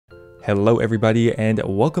Hello everybody and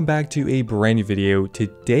welcome back to a brand new video.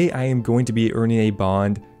 Today I am going to be earning a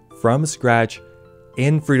bond from scratch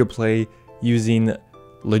in free-to-play using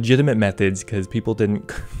legitimate methods because people didn't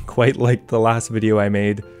quite like the last video I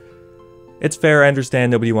made. It's fair, I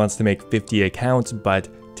understand nobody wants to make 50 accounts, but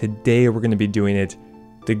today we're going to be doing it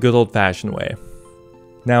the good old-fashioned way.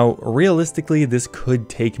 Now, realistically, this could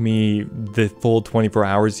take me the full 24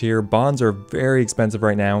 hours here. Bonds are very expensive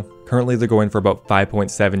right now. Currently, they're going for about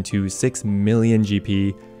 5.7 to 6 million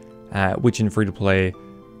GP, which in free-to-play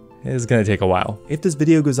is going to take a while. If this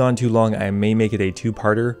video goes on too long, I may make it a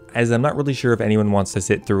two-parter, as I'm not really sure if anyone wants to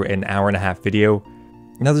sit through an hour-and-a-half video.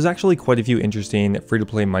 Now, there's actually quite a few interesting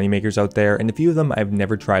free-to-play moneymakers out there, and a few of them I've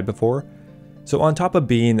never tried before. So on top of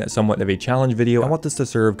being somewhat of a challenge video, I want this to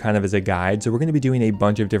serve kind of as a guide. So we're going to be doing a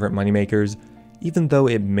bunch of different moneymakers, even though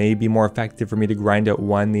it may be more effective for me to grind out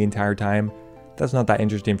one the entire time. That's not that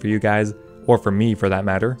interesting for you guys, or for me for that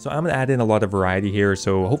matter. So I'm going to add in a lot of variety here,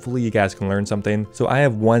 so hopefully you guys can learn something. So I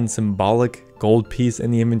have one symbolic gold piece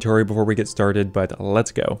in the inventory before we get started, but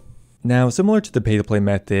let's go. Now, similar to the pay-to-play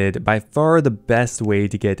method, by far the best way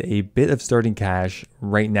to get a bit of starting cash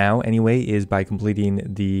right now anyway is by completing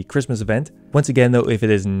the Christmas event. Once again though, if it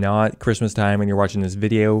is not Christmas time and you're watching this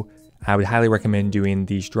video, I would highly recommend doing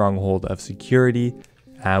the Stronghold of Security.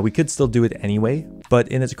 We could still do it anyway, but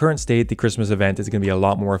in its current state, the Christmas event is going to be a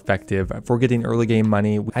lot more effective for getting early game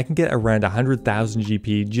money. I can get around 100,000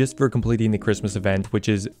 GP just for completing the Christmas event, which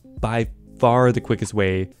is by far the quickest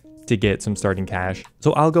way to get some starting cash.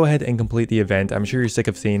 So I'll go ahead and complete the event. I'm sure you're sick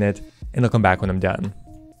of seeing it, and I'll come back when I'm done.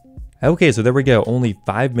 Okay, so there we go. Only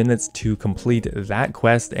 5 minutes to complete that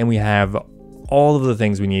quest, and we have all of the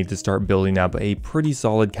things we need to start building up a pretty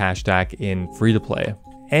solid cash stack in free-to-play.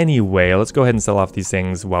 Anyway, let's go ahead and sell off these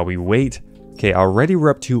things while we wait. Okay, already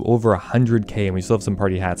we're up to over 100k, and we still have some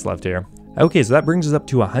party hats left here. Okay, so that brings us up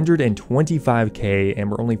to 125k, and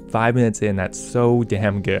we're only 5 minutes in. That's so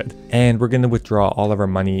damn good. And we're going to withdraw all of our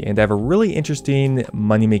money, and I have a really interesting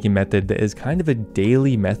money-making method that is kind of a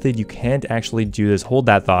daily method. You can't actually do this. Hold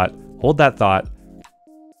that thought. Hold that thought.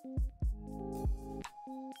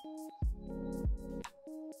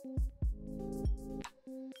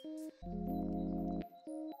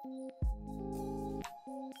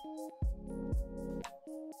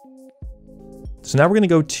 So now we're going to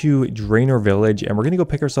go to Draenor Village and we're going to go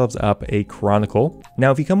pick ourselves up a Chronicle.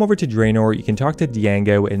 Now, if you come over to Draenor, you can talk to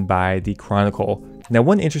Diango and buy the Chronicle. Now,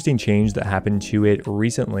 one interesting change that happened to it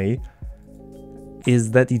recently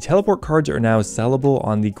is that the teleport cards are now sellable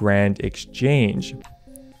on the Grand Exchange.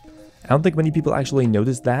 I don't think many people actually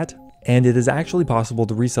noticed that. And it is actually possible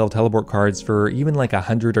to resell teleport cards for even like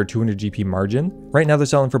 100 or 200 GP margin. Right now, they're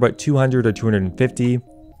selling for about 200 or 250.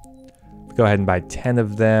 Go ahead and buy 10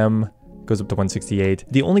 of them. Goes up to 168.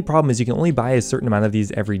 The only problem is you can only buy a certain amount of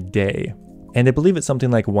these every day, and I believe it's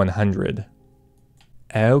something like 100.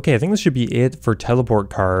 Okay, I think this should be it for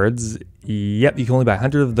teleport cards. Yep, you can only buy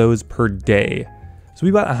 100 of those per day. So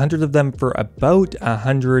we bought 100 of them for about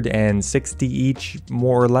 160 each,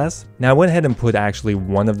 more or less. Now I went ahead and put actually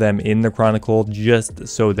one of them in the Chronicle just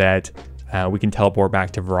so that we can teleport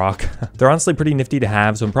back to Vrock. They're honestly pretty nifty to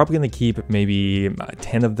have, so I'm probably going to keep maybe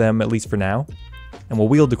 10 of them at least for now. And we'll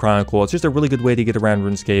wield the Chronicle. It's just a really good way to get around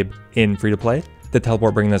RuneScape in free-to-play. The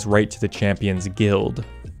teleport bringing us right to the Champions Guild.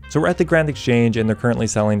 So we're at the Grand Exchange and they're currently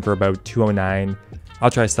selling for about 209. I'll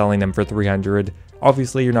try selling them for 300.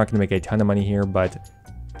 Obviously, you're not going to make a ton of money here, but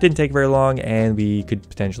it didn't take very long and we could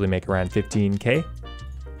potentially make around 15k.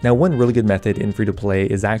 Now, one really good method in free-to-play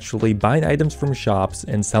is actually buying items from shops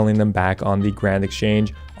and selling them back on the Grand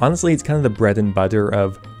Exchange. Honestly, it's kind of the bread and butter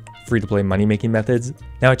of free-to-play money-making methods.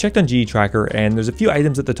 Now I checked on GE Tracker and there's a few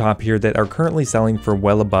items at the top here that are currently selling for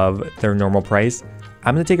well above their normal price.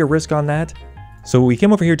 I'm going to take a risk on that. So we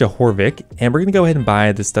came over here to Horvik and we're going to go ahead and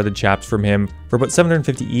buy the studded chaps from him for about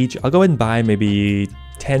 750 each. I'll go ahead and buy maybe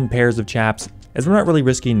 10 pairs of chaps, as we're not really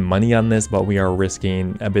risking money on this, but we are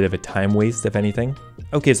risking a bit of a time waste if anything.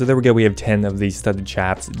 Okay, so there we go. We have 10 of these studded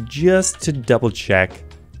chaps. Just to double check,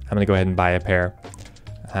 I'm going to go ahead and buy a pair.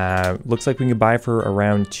 Looks like we can buy for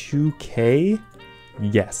around 2k.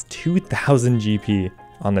 Yes, 2,000 GP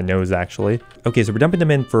on the nose actually. Okay, so we're dumping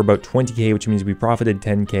them in for about 20k, which means we profited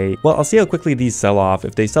 10k. Well, I'll see how quickly these sell off.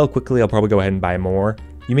 If they sell quickly, I'll probably go ahead and buy more.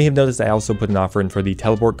 You may have noticed I also put an offer in for the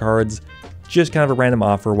teleport cards. Just kind of a random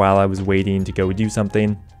offer while I was waiting to go do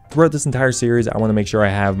something. Throughout this entire series, I want to make sure I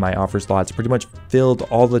have my offer slots pretty much filled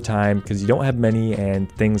all the time because you don't have many and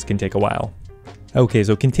things can take a while. Okay,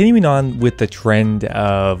 so continuing on with the trend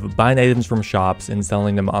of buying items from shops and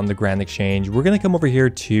selling them on the Grand Exchange, we're going to come over here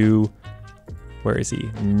to, where is he?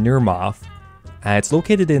 Nurmoth. It's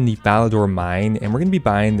located in the Falador mine, and we're going to be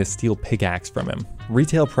buying the steel pickaxe from him.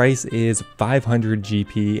 Retail price is 500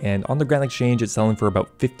 GP, and on the Grand Exchange it's selling for about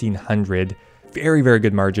 1500. Very, very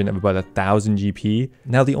good margin of about 1000 GP.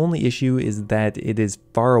 Now the only issue is that it is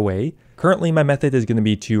far away. Currently my method is going to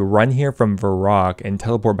be to run here from Varrock and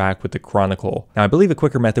teleport back with the Chronicle. Now I believe a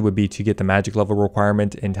quicker method would be to get the magic level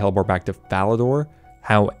requirement and teleport back to Falador.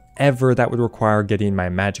 However, that would require getting my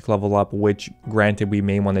magic level up, which granted we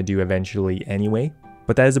may want to do eventually anyway.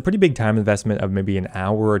 But that is a pretty big time investment of maybe an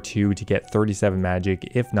hour or two to get 37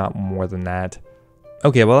 magic, if not more than that.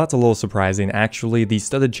 Okay, well that's a little surprising. Actually, the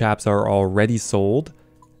studded chaps are already sold.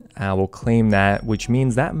 We'll claim that, which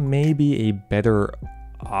means that may be a better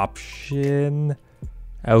option.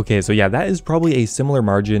 Okay, so yeah, that is probably a similar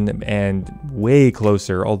margin and way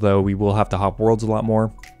closer, although we will have to hop worlds a lot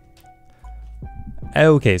more.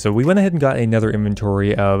 Okay, so we went ahead and got another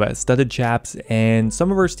inventory of studded chaps, and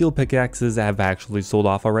some of our steel pickaxes have actually sold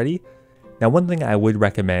off already. Now, one thing I would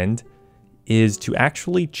recommend is to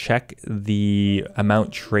actually check the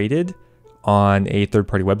amount traded on a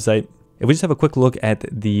third-party website. If we just have a quick look at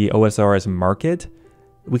the OSRS market,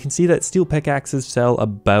 we can see that steel pickaxes sell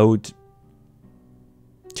about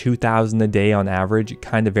 2,000 a day on average. It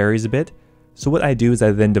kind of varies a bit. So what I do is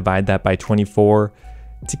I then divide that by 24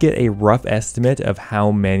 to get a rough estimate of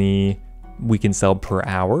how many we can sell per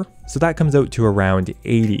hour. So that comes out to around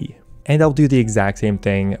 80. And I'll do the exact same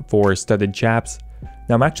thing for studded chaps.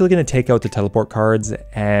 Now I'm actually going to take out the teleport cards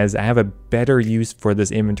as I have a better use for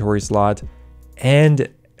this inventory slot, and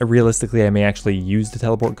realistically I may actually use the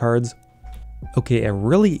teleport cards. Okay, a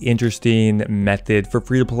really interesting method for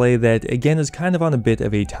free to play that again is kind of on a bit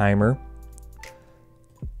of a timer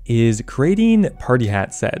is creating party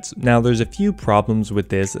hat sets. Now there's a few problems with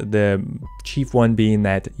this, the chief one being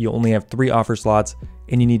that you only have 3 offer slots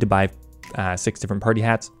and you need to buy 6 different party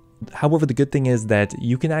hats. However, the good thing is that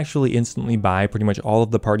you can actually instantly buy pretty much all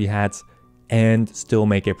of the party hats and still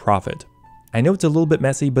make a profit. I know it's a little bit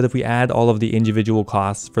messy, but if we add all of the individual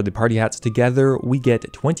costs for the party hats together, we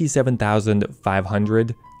get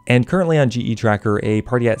 27,500. And currently on GE Tracker, a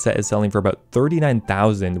party hat set is selling for about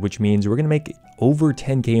 39,000, which means we're going to make over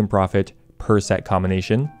 10k in profit per set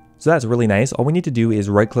combination. So that's really nice. All we need to do is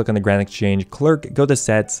right click on the Grand Exchange, clerk, go to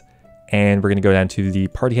sets, and we're going to go down to the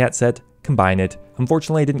party hat set, combine it.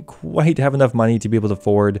 Unfortunately, I didn't quite have enough money to be able to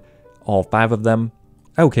afford all 5 of them.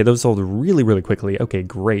 Okay, those sold really, really quickly. Okay,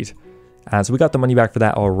 great. So we got the money back for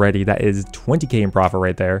that already. That is 20k in profit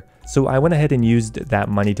right there. So I went ahead and used that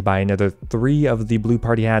money to buy another 3 of the blue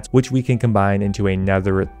party hats, which we can combine into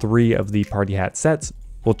another 3 of the party hat sets.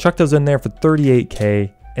 We'll chuck those in there for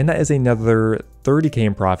 38k, and that is another 30k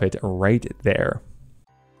in profit right there.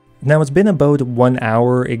 Now it's been about 1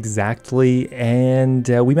 hour exactly, and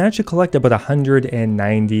we managed to collect about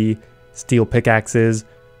 190 steel pickaxes.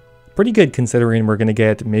 Pretty good considering we're going to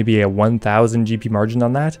get maybe a 1000 GP margin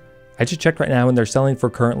on that. I just checked right now and they're selling for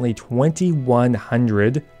currently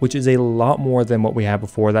 2100, which is a lot more than what we had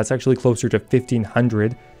before. That's actually closer to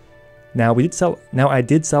 1500. Now I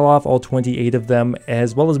did sell off all 28 of them,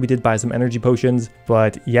 as well as we did buy some energy potions.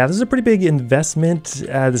 But yeah, this is a pretty big investment.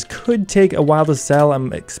 This could take a while to sell.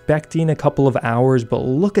 I'm expecting a couple of hours, but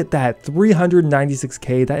look at that,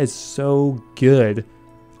 396k. That is so good.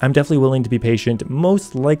 I'm definitely willing to be patient.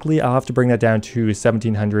 Most likely I'll have to bring that down to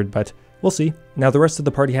 1700, but we'll see. Now the rest of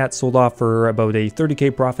the party hats sold off for about a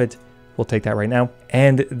 30k profit. We'll take that right now.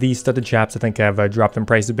 And the studded chaps I think have dropped in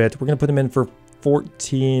price a bit. We're going to put them in for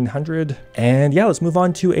 1400. And yeah, let's move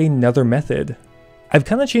on to another method. I've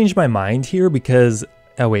kind of changed my mind here because,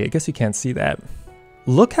 oh wait, I guess you can't see that.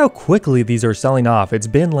 Look how quickly these are selling off. It's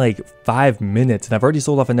been like 5 minutes and I've already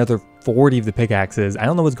sold off another 40 of the pickaxes. I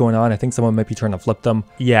don't know what's going on. I think someone might be trying to flip them.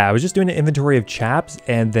 Yeah, I was just doing an inventory of chaps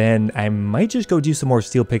and then I might just go do some more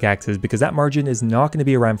steel pickaxes because that margin is not going to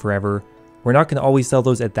be around forever. We're not going to always sell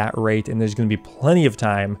those at that rate, and there's going to be plenty of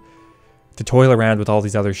time to toil around with all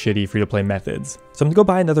these other shitty free-to-play methods. So I'm going to go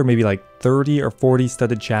buy another maybe like 30 or 40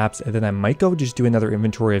 studded chaps, and then I might go just do another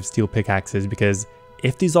inventory of steel pickaxes because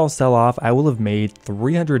if these all sell off, I will have made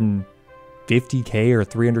 350k or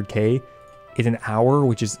 300k in an hour,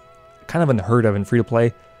 which is kind of unheard of in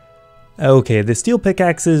free-to-play. Okay, the steel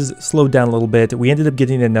pickaxes slowed down a little bit. We ended up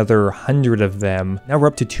getting another 100 of them. Now we're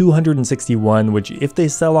up to 261, which if they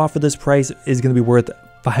sell off for this price is going to be worth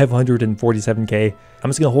 547k. I'm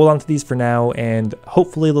just going to hold on to these for now, and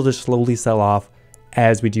hopefully they'll just slowly sell off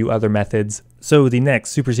as we do other methods. So the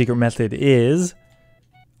next super secret method is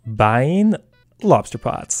buying lobster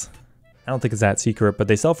pots. I don't think it's that secret, but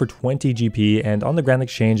they sell for 20 GP, and on the Grand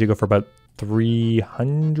Exchange they go for about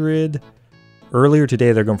 300. Earlier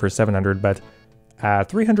today they're going for 700, but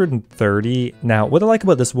 330. Now, what I like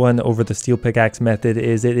about this one over the steel pickaxe method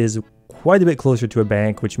is it is quite a bit closer to a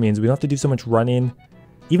bank, which means we don't have to do so much running.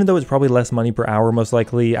 Even though it's probably less money per hour, most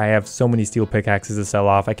likely, I have so many steel pickaxes to sell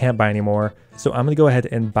off, I can't buy any more. So I'm gonna go ahead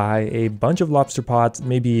and buy a bunch of lobster pots,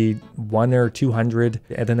 maybe 1 or 200.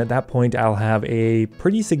 And then at that point, I'll have a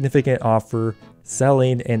pretty significant offer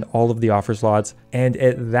selling in all of the offer slots. And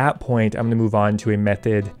at that point, I'm gonna move on to a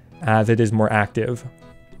method that is more active.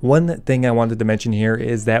 One thing I wanted to mention here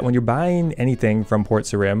is that when you're buying anything from Port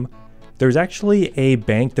Sarim, there's actually a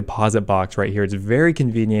bank deposit box right here. It's very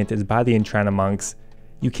convenient. It's by the Entrana monks.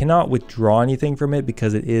 You cannot withdraw anything from it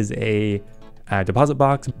because it is a deposit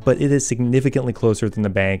box, but it is significantly closer than the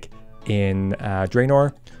bank in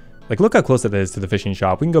Draenor. Like, look how close it is to the fishing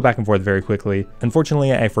shop. We can go back and forth very quickly.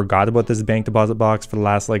 Unfortunately, I forgot about this bank deposit box for the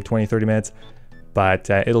last like 20-30 minutes, but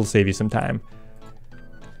it'll save you some time.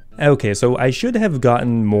 Okay, so I should have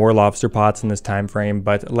gotten more lobster pots in this time frame,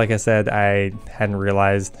 but like I said, I hadn't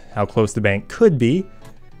realized how close the bank could be.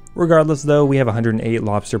 Regardless though, we have 108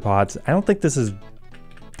 lobster pots. I don't think this is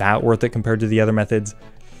that worth it compared to the other methods.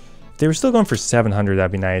 If they were still going for 700,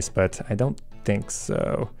 that'd be nice, but I don't think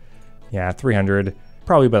so. Yeah, 300,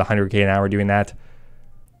 probably about 100k an hour doing that.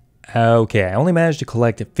 Okay, I only managed to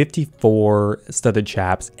collect 54 studded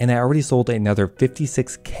chaps, and I already sold another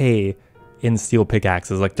 56k in steel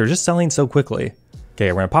pickaxes. Like, they're just selling so quickly.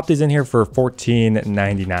 Okay, we're gonna pop these in here for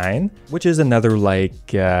 $14.99, which is another like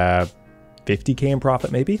 50k in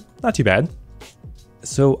profit maybe. Not too bad.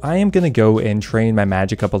 So I am going to go and train my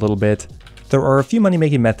magic up a little bit. There are a few money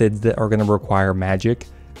making methods that are going to require magic,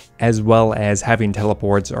 as well as having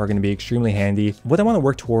teleports are going to be extremely handy. What I want to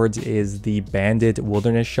work towards is the Bandit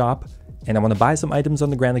Wilderness Shop, and I want to buy some items on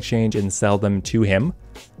the Grand Exchange and sell them to him.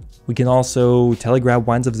 We can also telegrab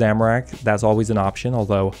Wines of Zamorak. That's always an option,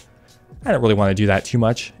 although I don't really want to do that too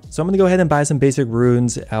much. So I'm going to go ahead and buy some basic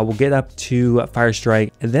runes. We'll get up to Fire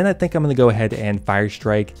Strike, and then I think I'm going to go ahead and Fire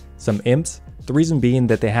Strike some imps. The reason being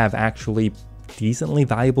that they have actually decently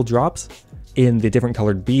valuable drops in the different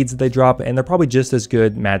colored beads that they drop, and they're probably just as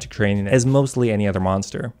good magic training as mostly any other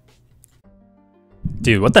monster.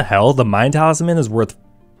 Dude, what the hell? The Mind Talisman is worth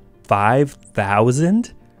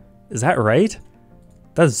 5,000? Is that right?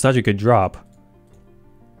 That is such a good drop.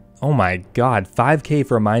 Oh my god, 5k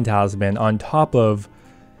for a Mind Talisman on top of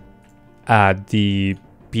the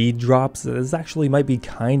bead drops. This actually might be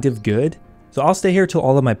kind of good. So I'll stay here till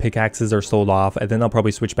all of my pickaxes are sold off, and then I'll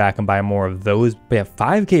probably switch back and buy more of those. But yeah,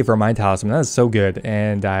 5k for a Mind Talisman, that is so good.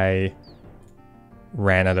 And I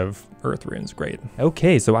ran out of earth runes, great.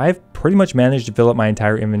 Okay, so I've pretty much managed to fill up my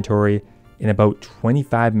entire inventory in about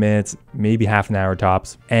 25 minutes, maybe half an hour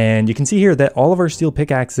tops. And you can see here that all of our steel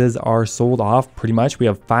pickaxes are sold off pretty much. We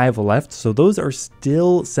have 5 left, so those are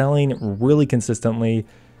still selling really consistently.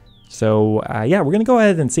 So yeah, we're gonna go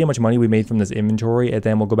ahead and see how much money we made from this inventory, and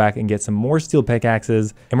then we'll go back and get some more steel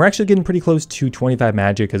pickaxes. And we're actually getting pretty close to 25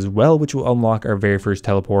 magic as well, which will unlock our very first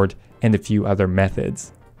teleport and a few other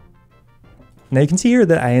methods. Now you can see here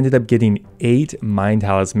that I ended up getting 8 Mind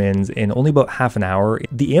Talismans in only about half an hour.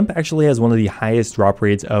 The Imp actually has one of the highest drop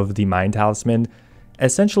rates of the Mind Talisman,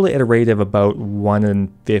 essentially at a rate of about 1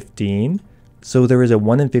 in 15. So there is a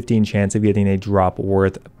 1 in 15 chance of getting a drop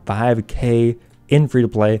worth 5k in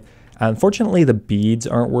free-to-play. Unfortunately, the beads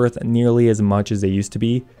aren't worth nearly as much as they used to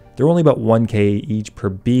be. They're only about 1k each per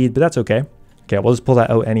bead, but that's okay. Okay, we'll just pull that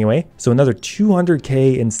out anyway. So another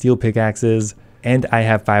 200k in steel pickaxes, and I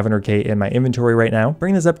have 500k in my inventory right now.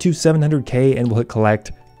 Bring this up to 700k, and we'll hit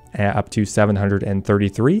collect up to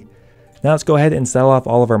 733. Now let's go ahead and sell off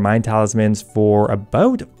all of our Mind Talismans for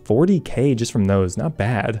about 40k just from those. Not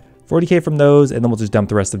bad. 40k from those, and then we'll just dump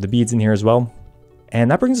the rest of the beads in here as well. And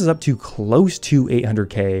that brings us up to close to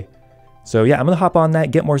 800k. So yeah, I'm gonna hop on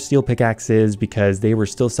that, get more steel pickaxes because they were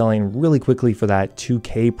still selling really quickly for that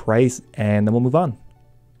 2k price, and then we'll move on.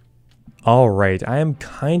 All right, I am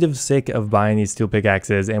kind of sick of buying these steel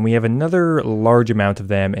pickaxes, and we have another large amount of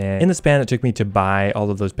them. And in the span it took me to buy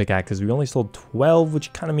all of those pickaxes, we only sold 12,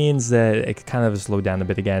 which kind of means that it kind of slowed down a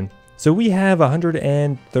bit again. So we have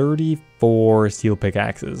 134 steel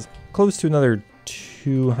pickaxes, close to another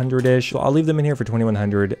 200-ish. So I'll leave them in here for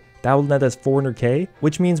 2100. That will net us 400k,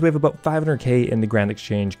 which means we have about 500k in the Grand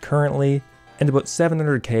Exchange currently, and about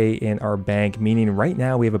 700k in our bank, meaning right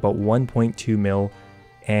now we have about 1.2 mil,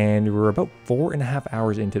 and we're about 4.5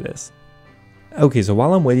 hours into this. Okay, so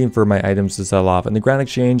while I'm waiting for my items to sell off in the Grand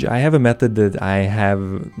Exchange, I have a method that I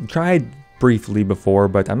have tried briefly before,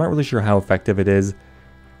 but I'm not really sure how effective it is,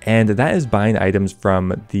 and that is buying items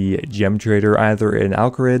from the gem trader either in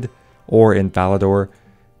Alcarid or in Falador.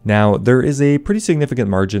 Now, there is a pretty significant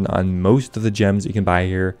margin on most of the gems you can buy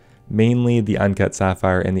here, mainly the uncut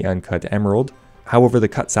sapphire and the uncut emerald. However, the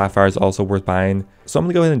cut sapphire is also worth buying. So I'm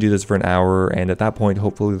gonna go ahead and do this for an hour, and at that point,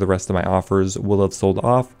 hopefully the rest of my offers will have sold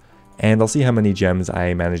off, and I'll see how many gems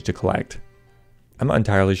I managed to collect. I'm not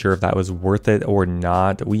entirely sure if that was worth it or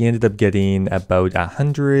not. We ended up getting about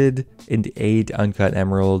 108 uncut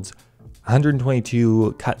emeralds,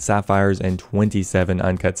 122 cut sapphires, and 27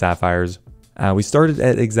 uncut sapphires. We started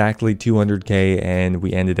at exactly 200k and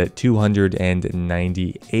we ended at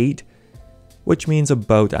 298, which means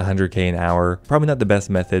about 100k an hour. Probably not the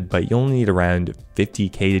best method, but you only need around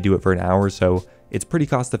 50k to do it for an hour, so it's pretty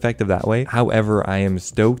cost effective that way. However, I am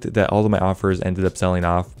stoked that all of my offers ended up selling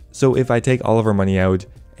off. So if I take all of our money out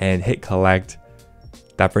and hit collect,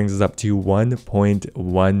 that brings us up to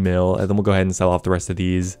 1.1 mil, and then we'll go ahead and sell off the rest of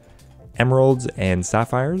these emeralds and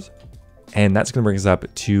sapphires. And that's going to bring us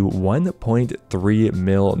up to 1.3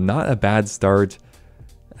 mil. Not a bad start.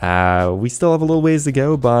 We still have a little ways to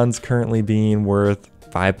go. Bonds currently being worth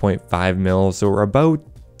 5.5 mil, so we're about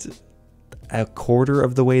a quarter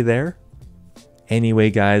of the way there.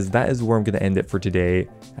 Anyway, guys, that is where I'm going to end it for today.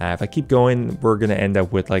 If I keep going, we're going to end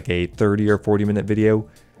up with like a 30 or 40 minute video.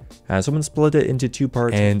 So I'm going to split it into 2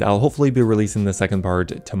 parts, and I'll hopefully be releasing the second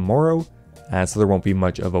part tomorrow, so there won't be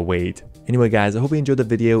much of a wait. Anyway, guys, I hope you enjoyed the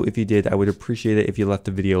video. If you did, I would appreciate it if you left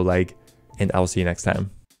the video a like, and I'll see you next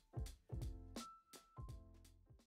time.